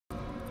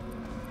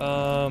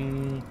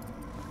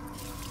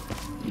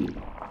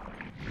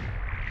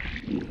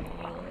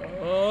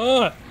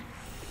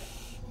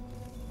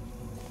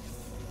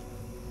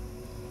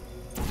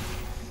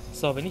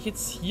So, wenn ich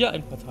jetzt hier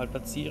ein Portal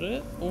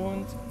platziere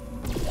und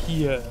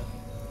hier,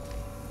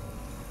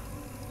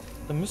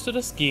 dann müsste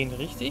das gehen,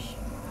 richtig?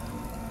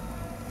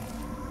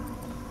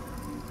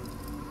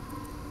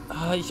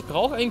 Ah, ich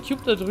brauche einen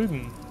Cube da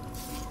drüben.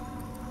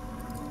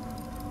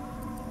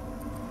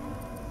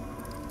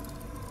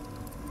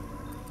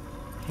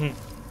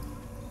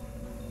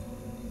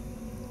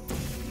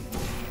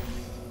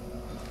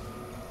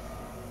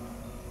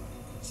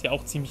 Ist ja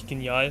auch ziemlich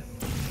genial.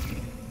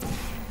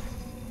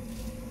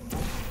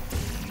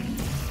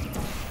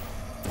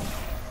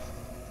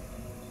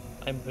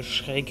 Einmal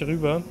schräg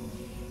rüber.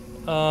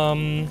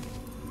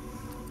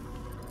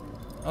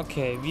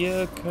 Okay,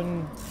 wir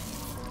können...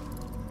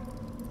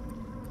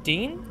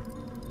 Den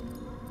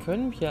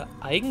können wir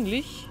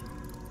eigentlich...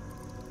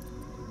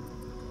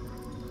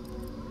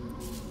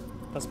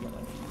 Pass mal auf.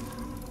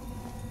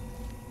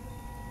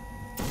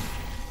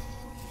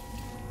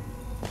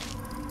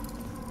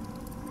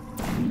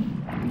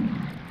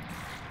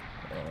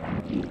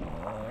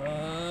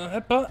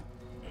 Heppa.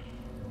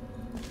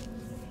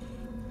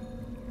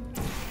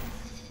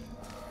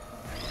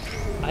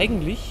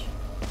 Eigentlich...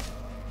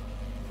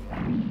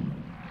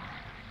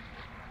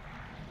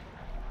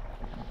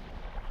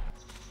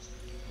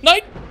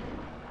 Nein!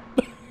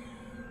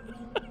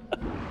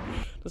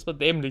 Das war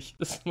dämlich.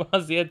 Das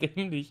war sehr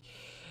dämlich.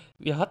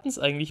 Wir hatten es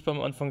eigentlich beim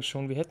Anfang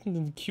schon. Wir hätten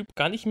den Cube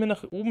gar nicht mehr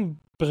nach oben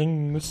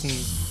bringen müssen.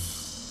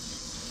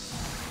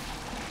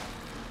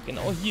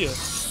 Genau hier.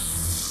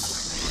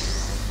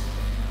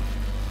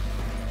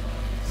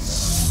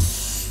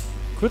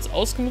 Kurz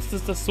ausgenutzt,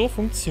 dass das so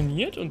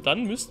funktioniert und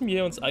dann müssten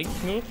wir uns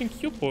eigentlich nur noch den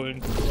Cube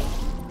holen.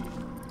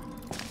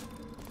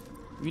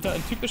 Wieder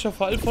ein typischer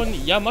Fall von,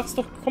 ja, mach's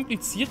doch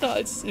komplizierter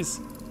als es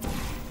ist.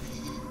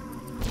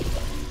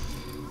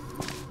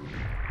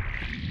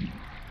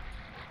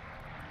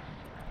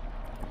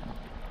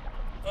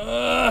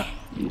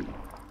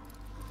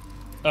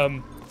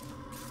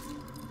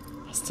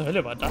 Was zur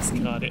Hölle war das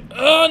gerade?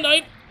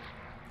 Nein!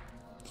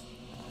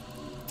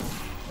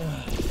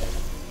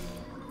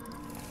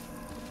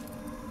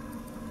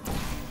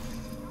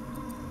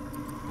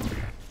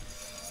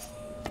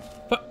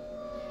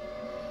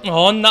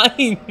 Oh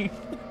nein!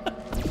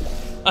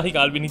 Ach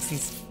egal,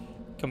 wenigstens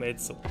können wir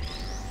jetzt so.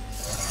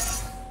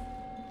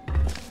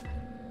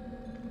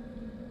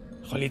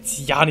 Roll jetzt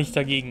ja nicht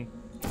dagegen.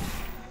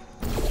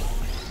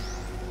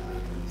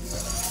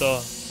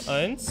 So,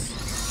 1,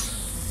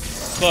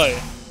 2.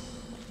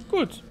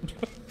 Gut.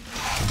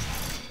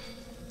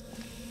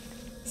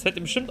 Es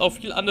hätte bestimmt auch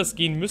viel anders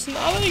gehen müssen,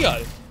 aber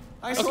egal.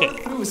 I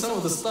sorted through some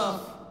of the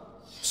stuff.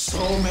 So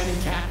many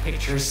cat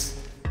pictures.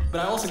 But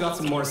I also got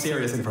some more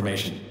serious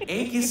information.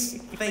 Aegis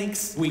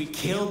thinks we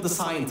killed the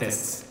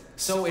scientists,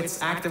 so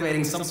it's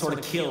activating some sort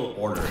of kill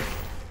order.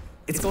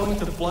 It's going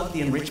to flood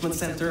the enrichment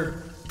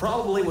center,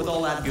 probably with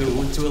all that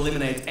goo, to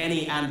eliminate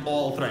any and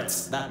all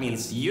threats. That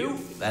means you,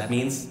 that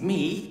means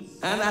me,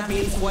 and that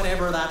means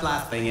whatever that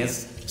last thing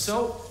is.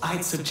 So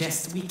I'd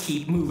suggest we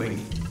keep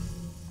moving.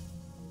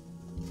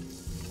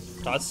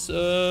 Das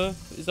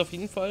ist auf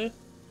jeden Fall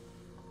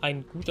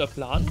ein guter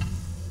Plan.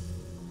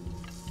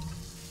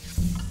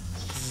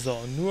 So,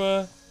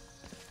 nur...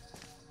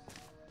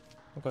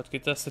 Oh Gott,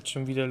 geht das jetzt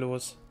schon wieder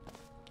los?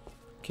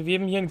 Okay, wir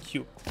haben hier einen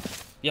Cube.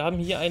 Wir haben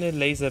hier eine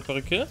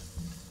Laserbrücke.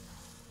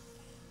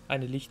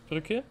 Eine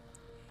Lichtbrücke.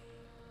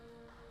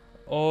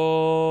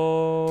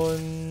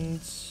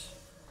 Und...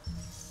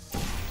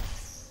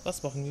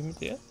 Was machen wir mit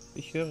der?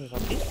 Ich höre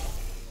Ratten.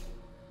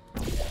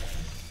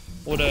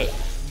 Oder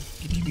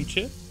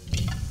Gequietsche.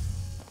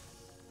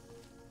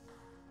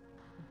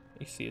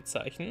 Ich sehe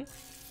Zeichen.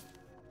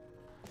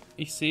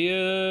 Ich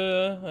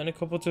sehe eine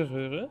kaputte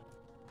Röhre.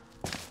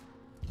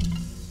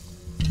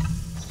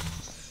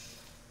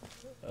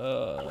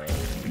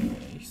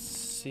 Ich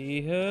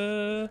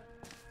sehe...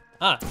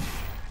 Ah!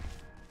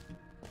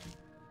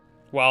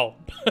 Wow.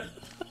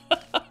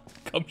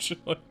 Komm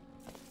schon.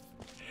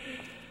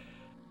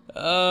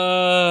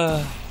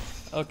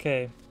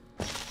 Okay.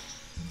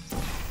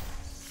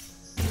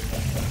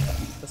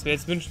 Das wäre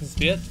jetzt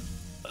wünschenswert.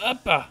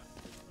 Appa!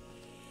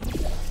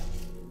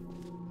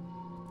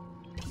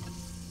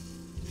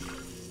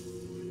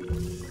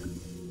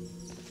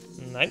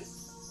 Nein.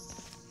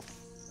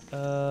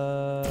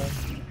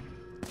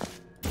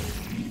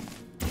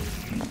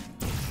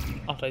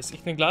 Ach, da ist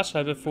echt eine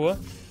Glasscheibe vor.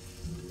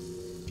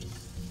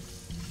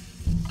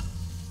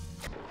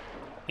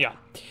 Ja.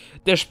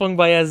 Der Sprung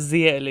war ja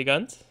sehr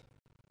elegant.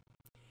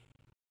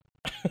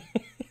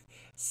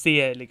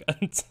 Sehr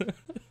elegant.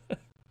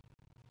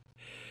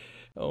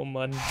 Oh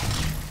Mann.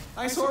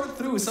 I sorted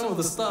through some of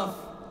the stuff.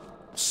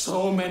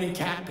 So many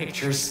cat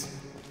pictures.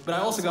 But I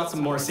also got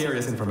some more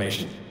serious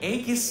information.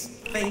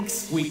 Aegis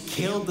thinks we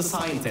killed the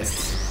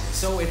scientists,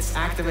 so it's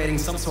activating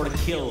some sort of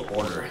kill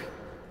order.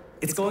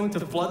 It's going to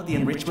flood the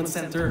enrichment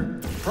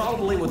center,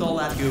 probably with all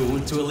that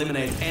goo, to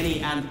eliminate any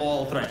and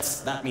all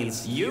threats. That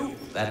means you,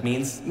 that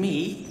means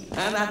me,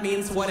 and that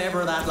means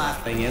whatever that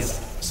last thing is.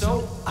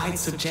 So I'd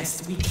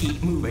suggest we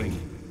keep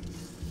moving.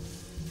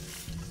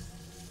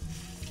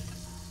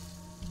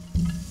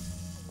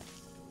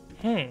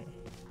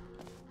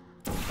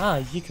 Ah,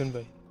 hier können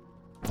wir.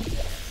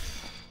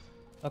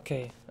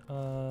 Okay.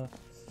 Oh,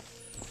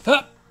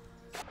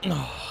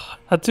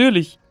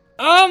 natürlich.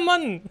 Ah,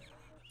 Mann!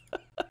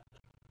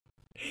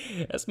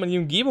 Erstmal die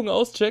Umgebung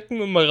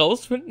auschecken und mal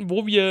rausfinden,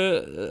 wo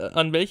wir,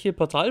 an welche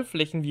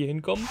Portalflächen wir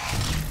hinkommen.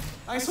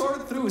 I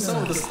sorted through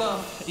some of the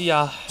stuff.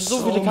 Ja,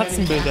 so viele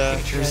Katzenbilder.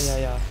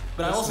 Ja.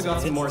 But I also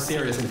got some more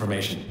serious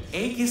information.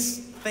 Aegis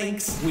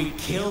thinks we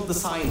killed the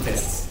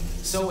scientists,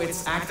 so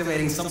it's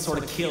activating some sort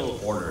of kill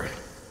order.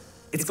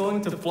 It's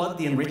going to flood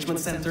the enrichment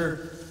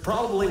center,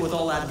 probably with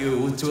all that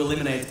goo, to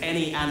eliminate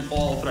any and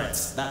all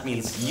threats. That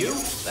means you,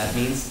 that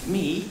means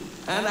me,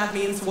 and that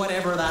means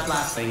whatever that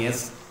last thing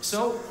is.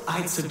 So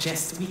I'd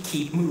suggest we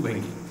keep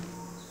moving.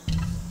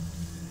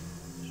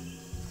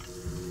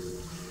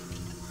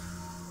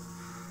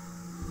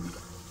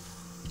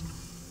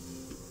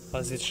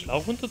 War es jetzt schlau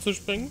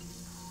runterzuspringen?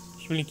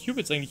 Ich will den Cube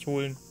jetzt eigentlich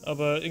holen,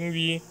 aber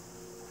irgendwie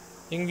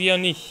ja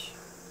nicht.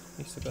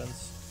 Nicht so ganz.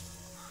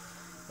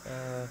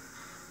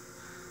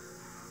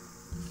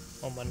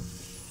 Oh Mann.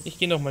 Ich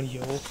gehe nochmal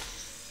hier hoch.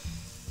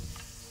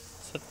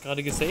 Das hat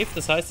gerade gesaved,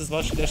 das heißt,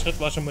 der Schritt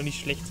war schon mal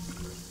nicht schlecht.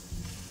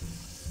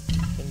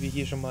 Wenn wir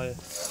hier schon mal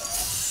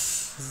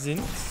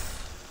sind.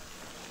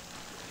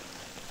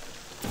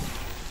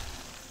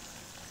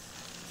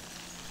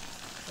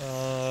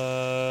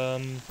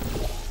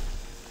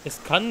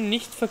 Es kann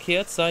nicht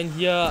verkehrt sein,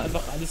 hier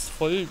einfach alles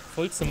voll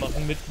zu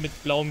machen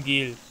mit blauem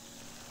Gel.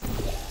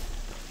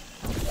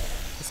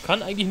 Es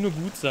kann eigentlich nur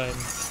gut sein.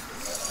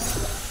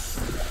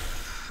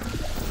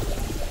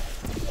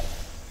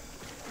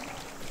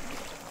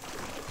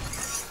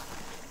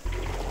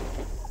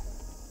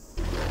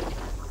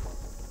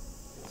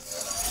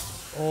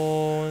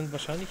 Und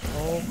wahrscheinlich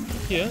auch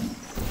hier.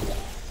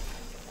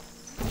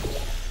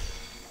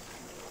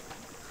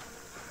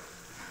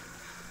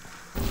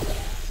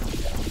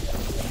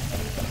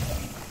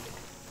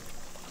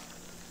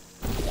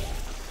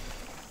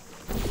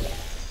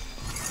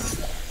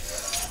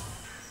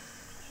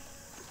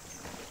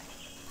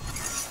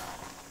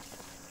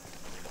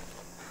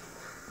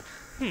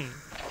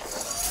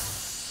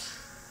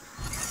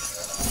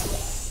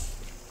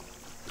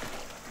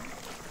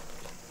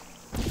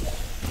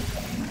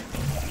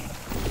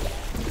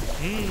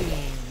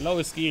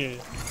 Blaues Gel.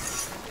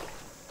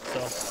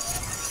 So.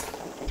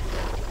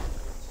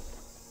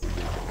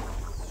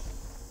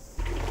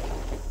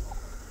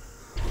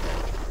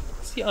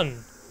 Sieh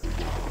an.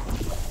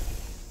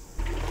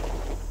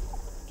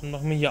 Dann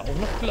machen wir hier auch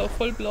noch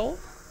voll blau.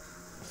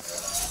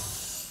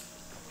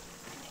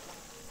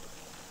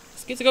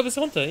 Es geht sogar bis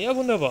runter. Ja,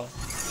 wunderbar.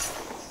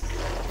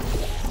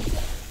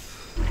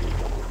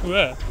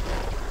 Uah.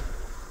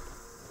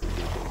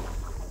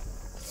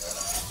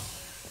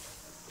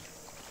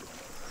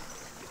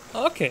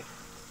 Okay.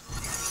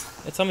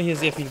 Jetzt haben wir hier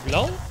sehr viel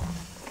Blau.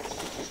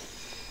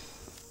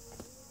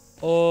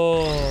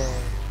 Und...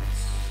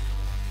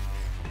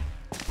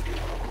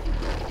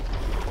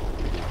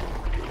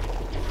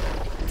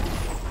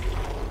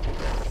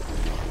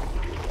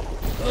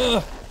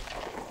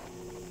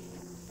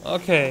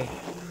 Okay.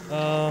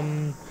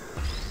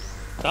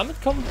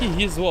 Damit kommen wir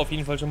hier so auf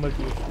jeden Fall schon mal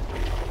durch.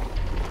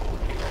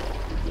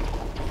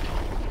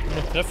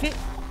 Noch treffen.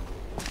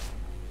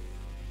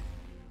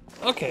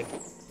 Okay.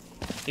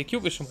 Der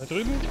Cube ist schon mal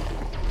drüben.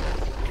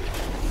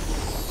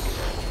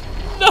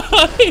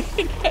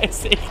 Nein! Er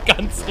ist echt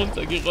ganz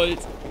runtergerollt.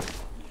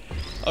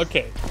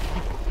 Okay.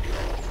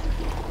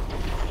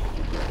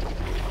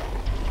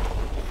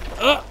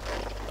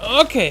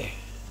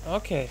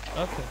 Okay.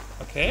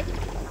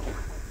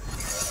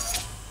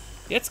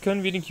 Jetzt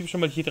können wir den Cube schon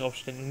mal hier drauf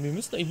stellen. Und wir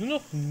müssen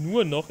eigentlich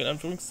nur noch in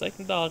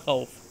Anführungszeichen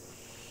darauf.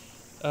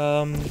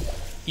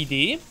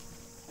 Idee.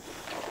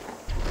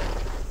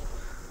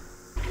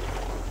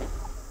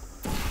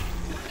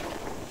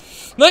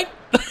 Nein!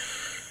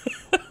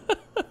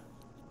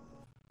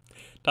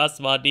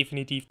 Das war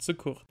definitiv zu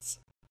kurz.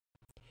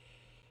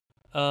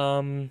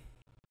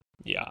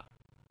 Ja.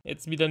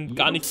 Jetzt wieder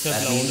gar nichts mehr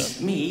blau, oder?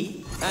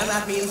 Me, and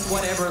that means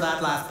whatever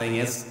that last thing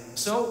is.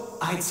 So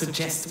I'd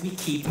suggest we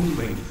keep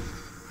moving.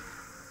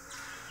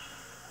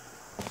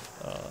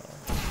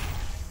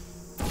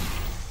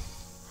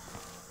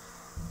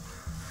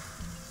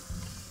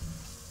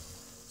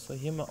 So,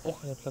 hier mal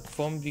auch eine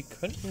Plattform. Wir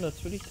könnten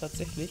natürlich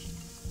tatsächlich...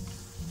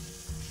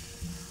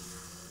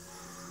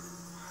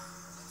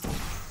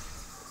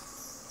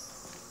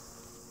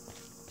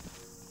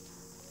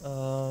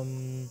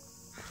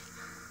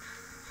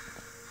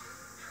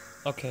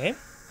 Okay.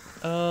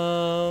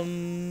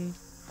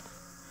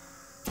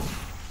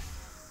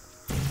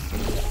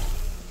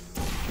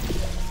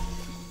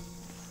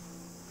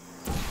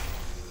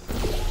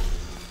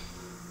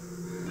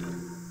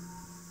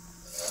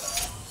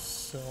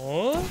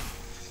 So.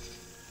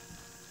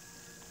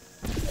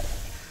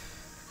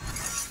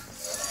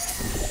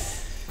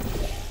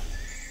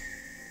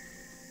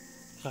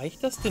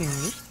 reicht das denn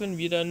nicht, wenn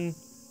wir dann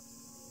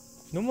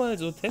nur mal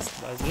so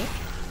testweise...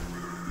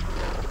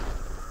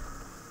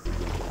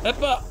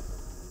 Hoppa!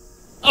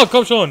 Oh,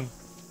 komm schon!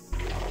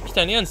 Nicht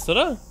dein Ernst,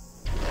 oder?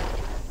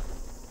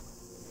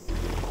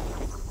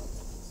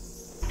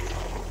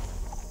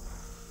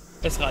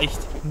 Es reicht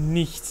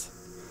nichts.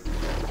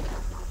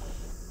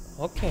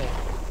 Okay.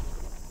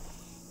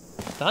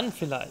 Dann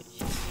vielleicht.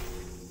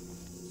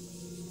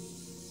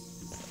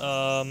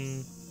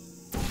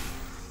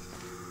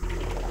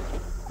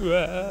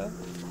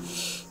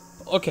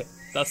 Okay,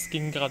 das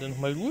ging gerade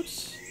nochmal gut.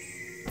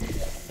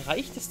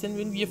 Reicht es denn,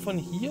 wenn wir von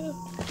hier...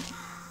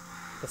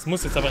 Das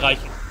muss jetzt aber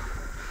reichen.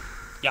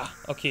 Ja,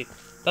 okay.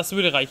 Das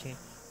würde reichen.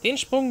 Den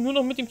Sprung nur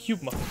noch mit dem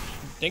Cube machen.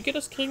 Ich denke,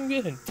 das kriegen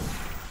wir hin.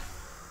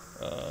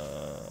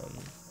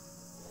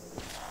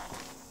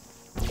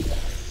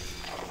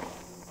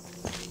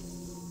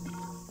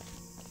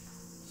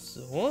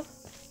 So.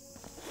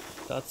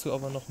 Dazu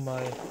aber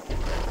nochmal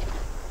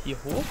hier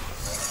hoch.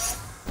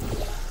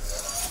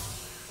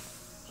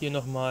 Hier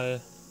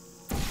nochmal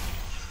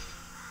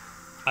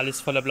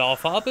alles voller blauer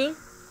Farbe.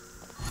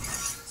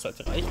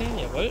 Sollte reichen,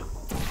 jawohl.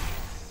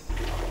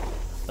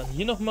 Dann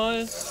hier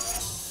nochmal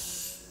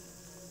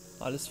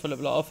alles voller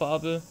blauer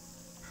Farbe.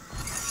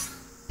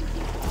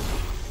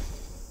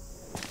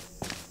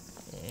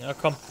 Ja,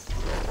 komm.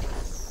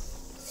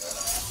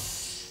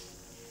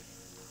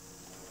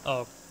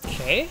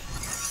 Okay.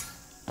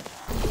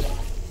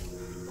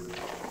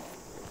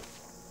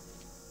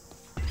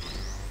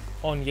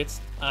 Und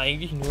jetzt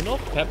eigentlich nur noch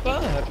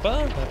Pepper.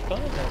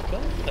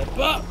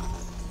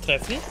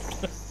 Treffen.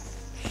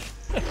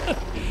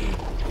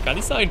 Gar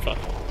nicht so einfach.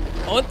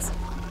 Und,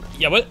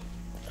 jawohl.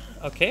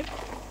 Okay.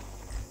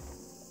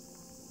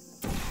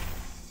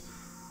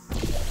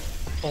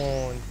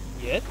 Und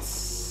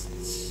jetzt.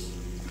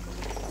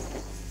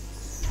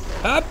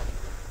 Hopp.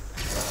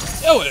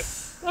 Jawohl.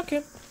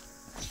 Okay.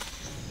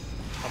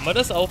 Haben wir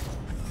das auch.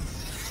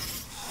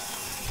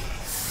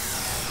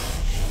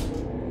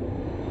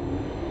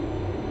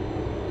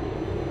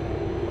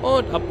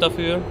 Und ab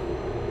dafür.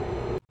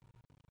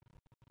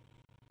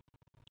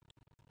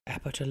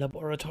 Aperture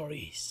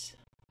Laboratories.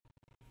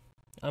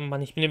 Ah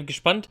Mann, ich bin eben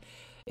gespannt.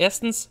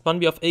 Erstens, wann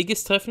wir auf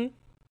Aegis treffen.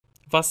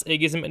 Was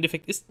Aegis im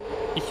Endeffekt ist.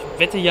 Ich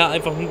wette ja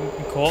einfach ein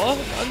Core,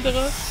 ein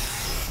anderer.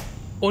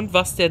 Und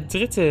was der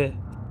dritte,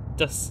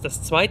 das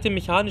zweite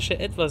mechanische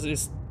Etwas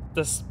ist,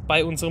 das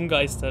bei uns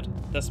rumgeistert.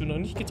 Das wir noch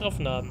nicht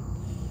getroffen haben.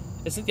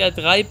 Es sind ja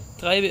drei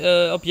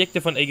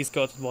Objekte von Aegis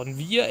geortet worden.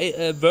 Wir,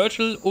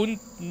 Virtual und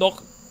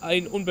noch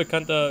ein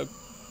unbekannter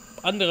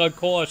anderer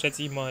Core,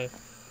 schätze ich mal.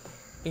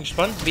 Bin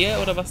gespannt,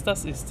 wer oder was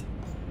das ist.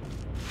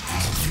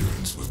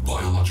 Interference with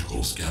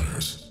biological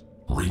scanners.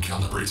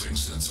 Recalibrating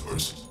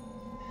sensors.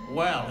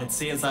 Well, it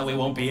seems that we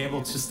won't be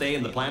able to stay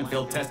in the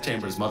plant-filled test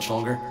chambers much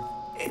longer.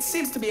 It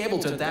seems to be able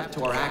to adapt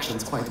to our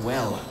actions quite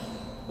well.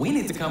 We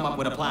need to come up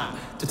with a plan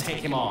to take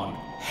him on,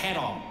 head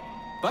on.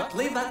 But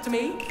leave that to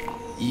me.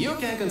 You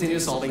can continue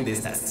solving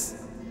these tests.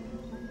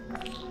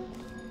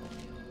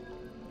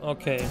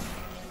 Okay.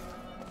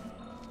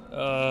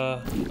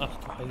 Ach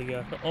du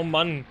Heiliger. Oh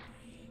Mann.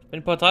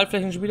 Wenn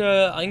Portalflächen schon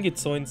wieder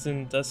eingezäunt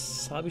sind,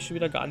 das habe ich schon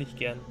wieder gar nicht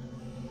gern.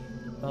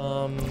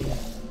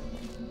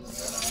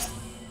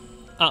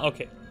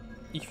 Okay.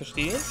 Ich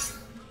verstehe.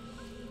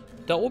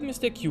 Da oben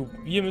ist der Cube.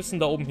 Wir müssen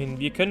da oben hin.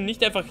 Wir können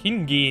nicht einfach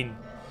hingehen.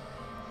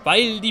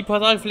 Weil die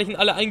Portalflächen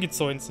alle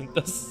eingezäunt sind.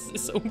 Das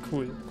ist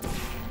uncool.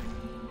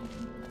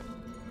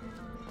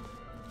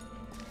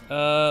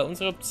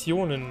 Unsere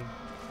Optionen.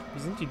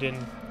 Wie sind die denn?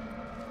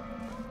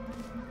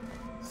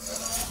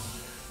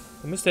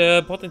 Da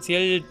müsste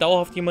potenziell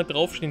dauerhaft jemand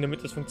draufstehen,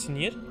 damit das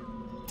funktioniert.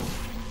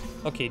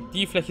 Okay,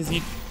 die Fläche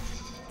sieht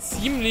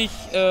ziemlich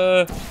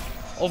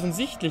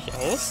offensichtlich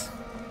aus.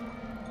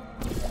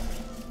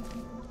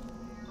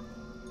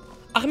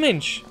 Ach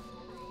Mensch.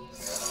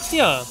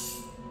 Ja.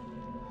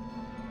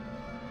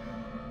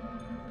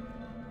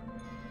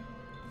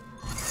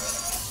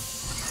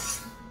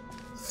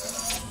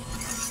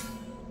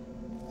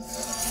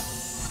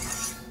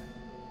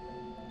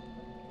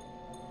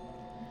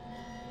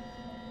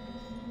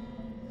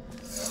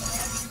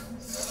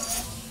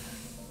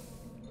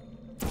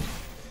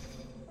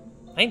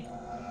 Nein.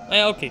 Ah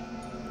ja, okay.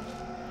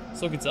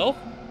 So geht's auch.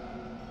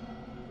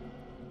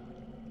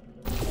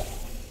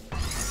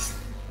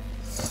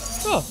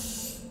 Oh.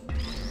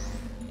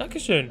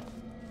 Dankeschön.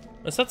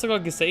 Es hat sogar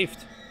gesaved.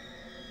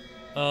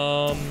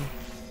 Ja,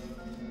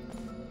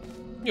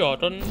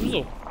 dann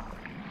so.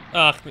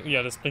 Ach,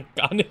 ja, das bringt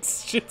gar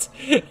nichts. Shit.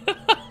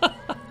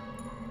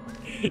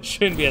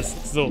 Schön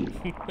wär's. So.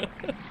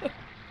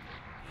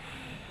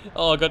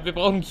 Oh Gott, wir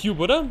brauchen einen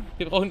Cube, oder?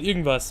 Wir brauchen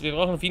irgendwas. Wir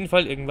brauchen auf jeden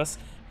Fall irgendwas.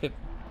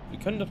 Wir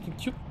können doch den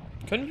Cube...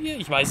 Können wir?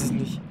 Ich weiß es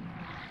nicht.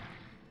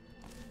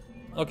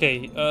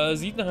 Okay,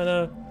 sieht nach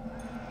einer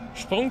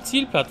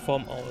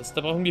Sprung-Zielplattform aus. Da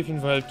brauchen wir auf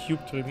jeden Fall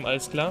Cube drüben,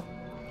 alles klar.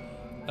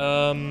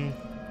 Ja, wir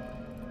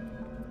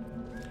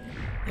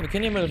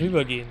können ja mal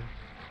rübergehen.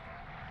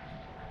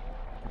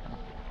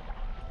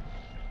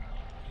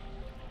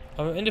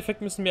 Aber im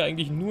Endeffekt müssen wir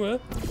eigentlich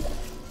nur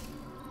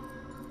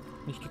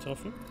Nicht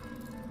getroffen.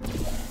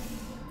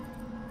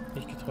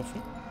 Nicht getroffen.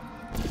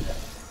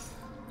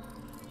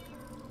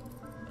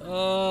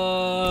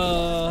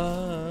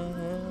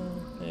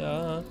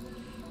 Ja.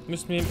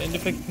 Müssen wir im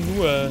Endeffekt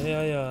nur.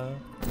 Ja, ja.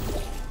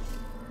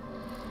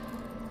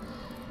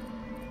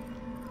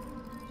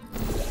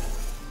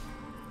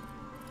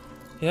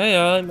 Ja,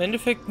 ja, im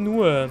Endeffekt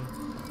nur.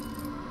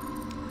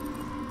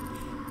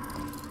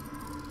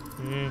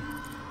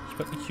 Ich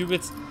wollte die Cube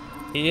jetzt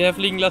hierher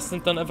fliegen lassen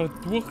und dann einfach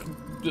durch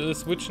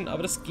switchen,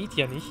 aber das geht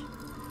ja nicht.